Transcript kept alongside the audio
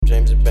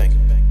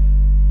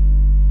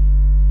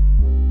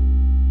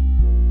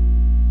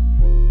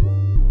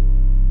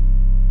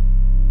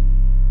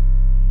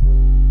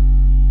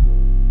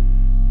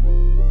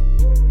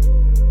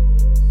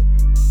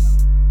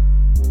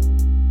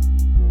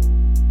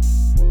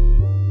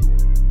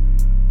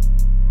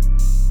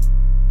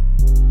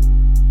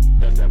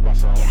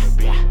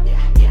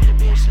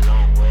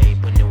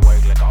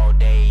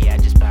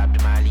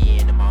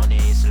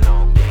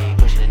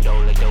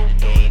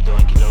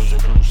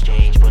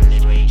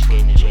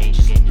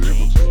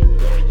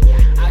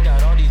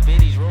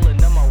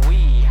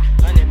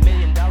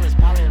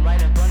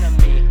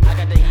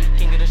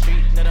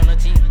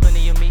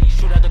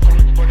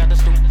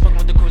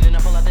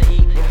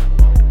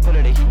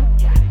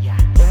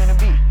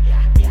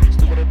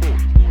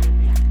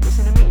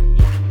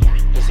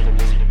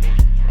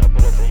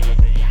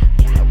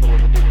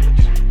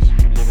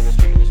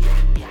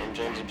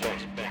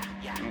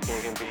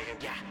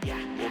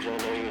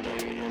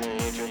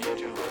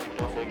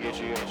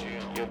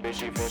bitch,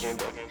 she fashion,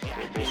 but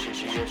that bitch,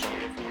 she just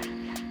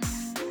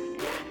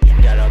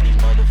Got all these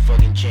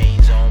motherfucking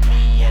chains on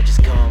me. I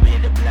just come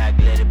hit the block,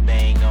 let it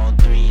bang on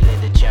 3.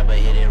 Let the chopper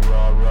hit it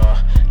raw.